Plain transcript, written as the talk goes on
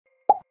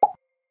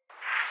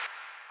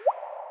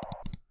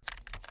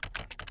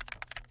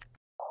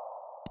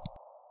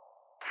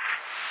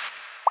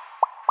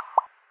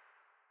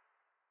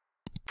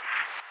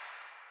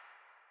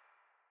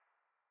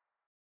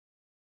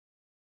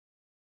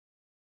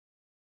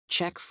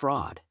Check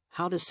fraud,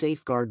 how to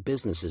safeguard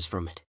businesses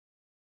from it.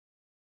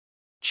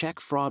 Check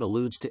fraud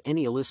alludes to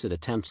any illicit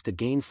attempts to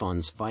gain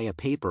funds via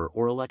paper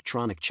or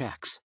electronic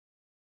checks.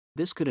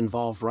 This could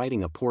involve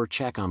writing a poor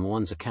check on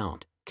one's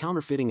account,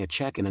 counterfeiting a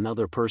check in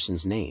another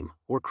person's name,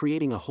 or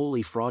creating a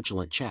wholly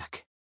fraudulent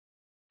check.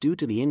 Due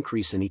to the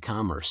increase in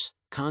e-commerce,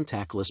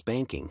 contactless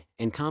banking,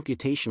 and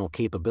computational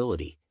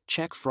capability,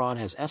 check fraud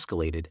has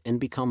escalated and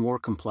become more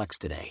complex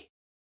today.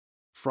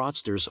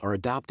 Fraudsters are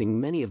adopting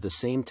many of the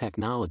same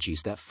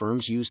technologies that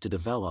firms use to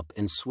develop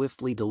and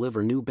swiftly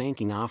deliver new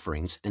banking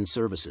offerings and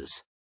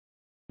services.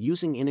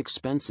 Using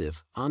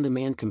inexpensive,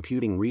 on-demand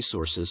computing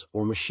resources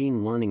or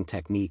machine learning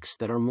techniques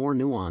that are more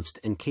nuanced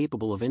and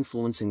capable of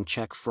influencing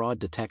check fraud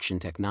detection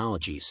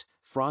technologies,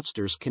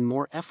 fraudsters can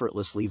more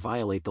effortlessly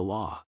violate the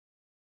law.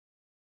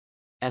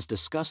 As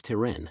discussed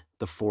herein,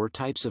 the 4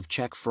 types of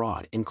check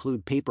fraud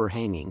include paper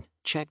hanging,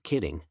 check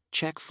kidding,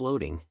 check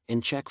floating,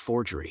 and check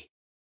forgery.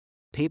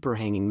 Paper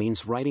hanging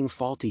means writing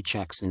faulty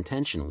checks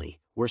intentionally,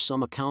 where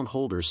some account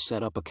holders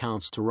set up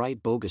accounts to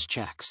write bogus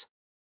checks.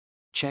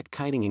 Check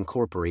kiting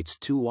incorporates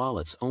 2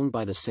 wallets owned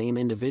by the same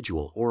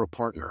individual or a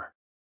partner.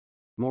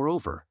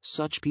 Moreover,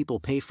 such people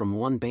pay from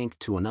one bank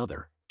to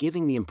another,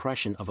 giving the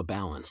impression of a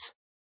balance.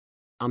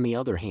 On the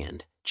other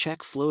hand,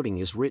 check floating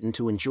is written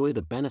to enjoy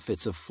the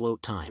benefits of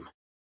float time.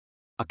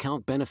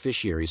 Account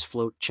beneficiaries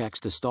float checks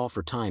to stall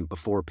for time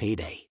before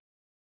payday.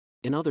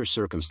 In other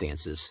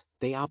circumstances,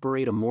 they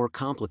operate a more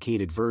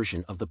complicated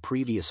version of the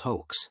previous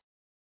hoax.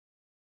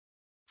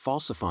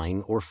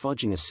 Falsifying or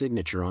fudging a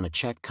signature on a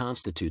check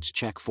constitutes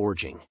check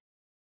forging.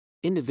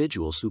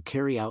 Individuals who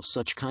carry out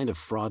such kind of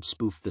fraud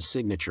spoof the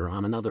signature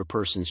on another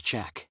person's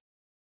check.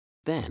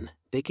 Then,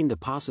 they can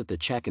deposit the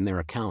check in their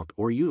account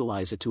or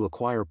utilize it to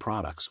acquire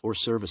products or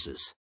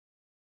services.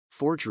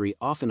 Forgery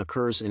often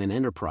occurs in an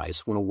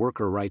enterprise when a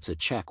worker writes a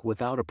check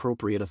without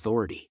appropriate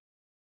authority.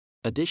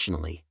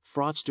 Additionally,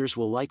 fraudsters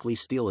will likely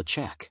steal a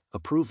check,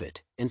 approve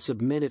it, and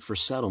submit it for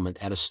settlement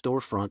at a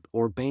storefront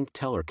or bank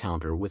teller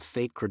counter with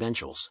fake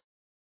credentials.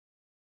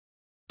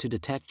 To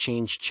detect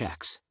changed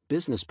checks,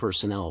 business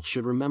personnel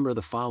should remember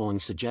the following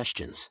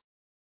suggestions.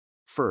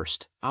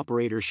 First,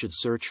 operators should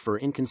search for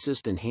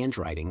inconsistent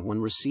handwriting when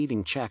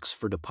receiving checks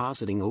for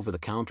depositing over the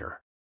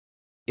counter.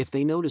 If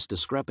they notice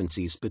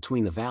discrepancies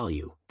between the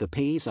value, the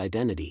payee's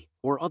identity,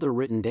 or other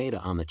written data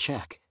on the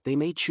check, they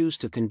may choose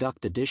to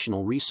conduct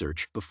additional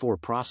research before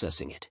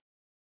processing it.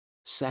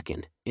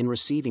 Second, in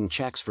receiving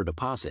checks for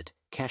deposit,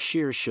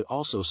 cashiers should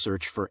also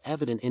search for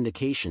evident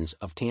indications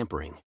of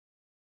tampering.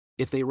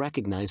 If they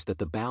recognize that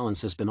the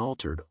balance has been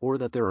altered or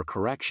that there are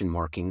correction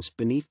markings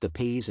beneath the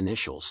payee's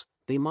initials,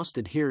 they must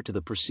adhere to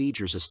the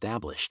procedures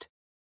established.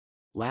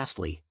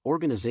 Lastly,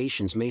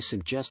 organizations may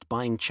suggest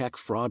buying check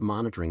fraud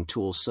monitoring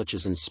tools such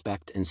as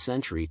Inspect and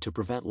Sentry to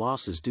prevent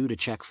losses due to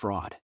check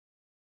fraud.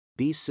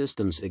 These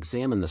systems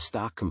examine the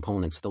stock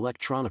components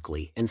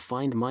electronically and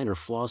find minor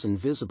flaws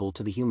invisible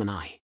to the human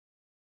eye.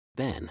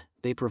 Then,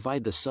 they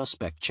provide the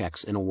suspect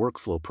checks in a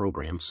workflow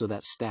program so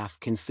that staff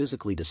can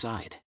physically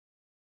decide.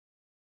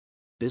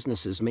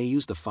 Businesses may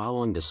use the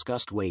following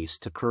discussed ways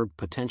to curb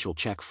potential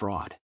check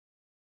fraud.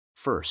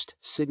 First,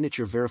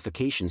 signature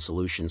verification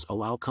solutions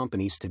allow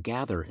companies to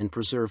gather and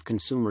preserve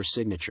consumer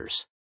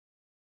signatures.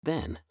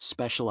 Then,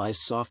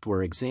 specialized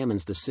software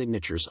examines the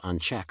signatures on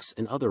checks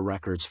and other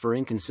records for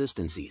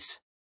inconsistencies.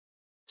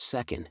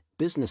 Second,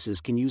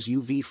 businesses can use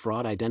UV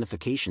fraud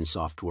identification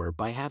software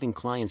by having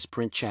clients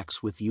print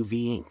checks with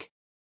UV ink.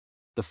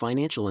 The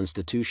financial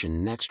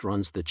institution next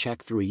runs the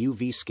check through a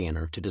UV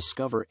scanner to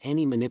discover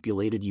any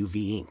manipulated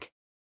UV ink.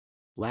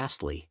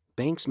 Lastly,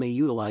 banks may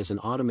utilize an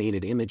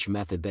automated image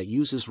method that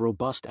uses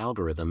robust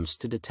algorithms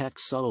to detect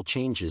subtle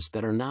changes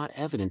that are not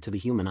evident to the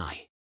human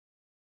eye.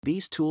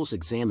 These tools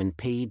examine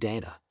payee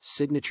data,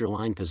 signature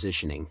line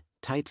positioning,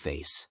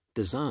 typeface,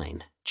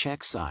 design,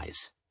 check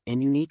size,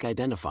 and unique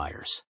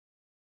identifiers.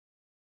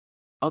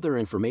 Other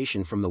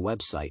information from the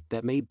website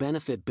that may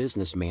benefit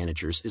business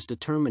managers is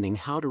determining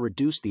how to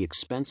reduce the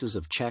expenses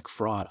of check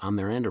fraud on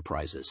their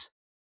enterprises.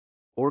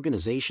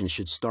 Organizations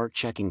should start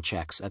checking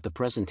checks at the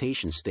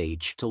presentation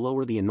stage to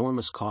lower the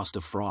enormous cost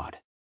of fraud.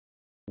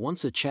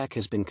 Once a check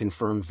has been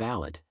confirmed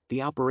valid,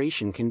 the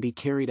operation can be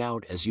carried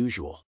out as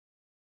usual.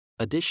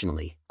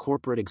 Additionally,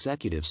 corporate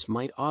executives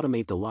might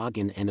automate the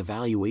login and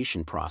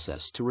evaluation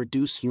process to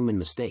reduce human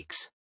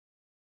mistakes.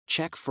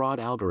 Check fraud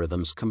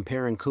algorithms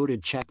compare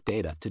encoded check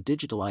data to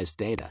digitalized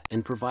data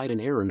and provide an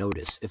error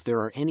notice if there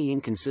are any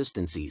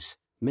inconsistencies,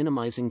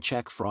 minimizing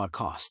check fraud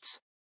costs.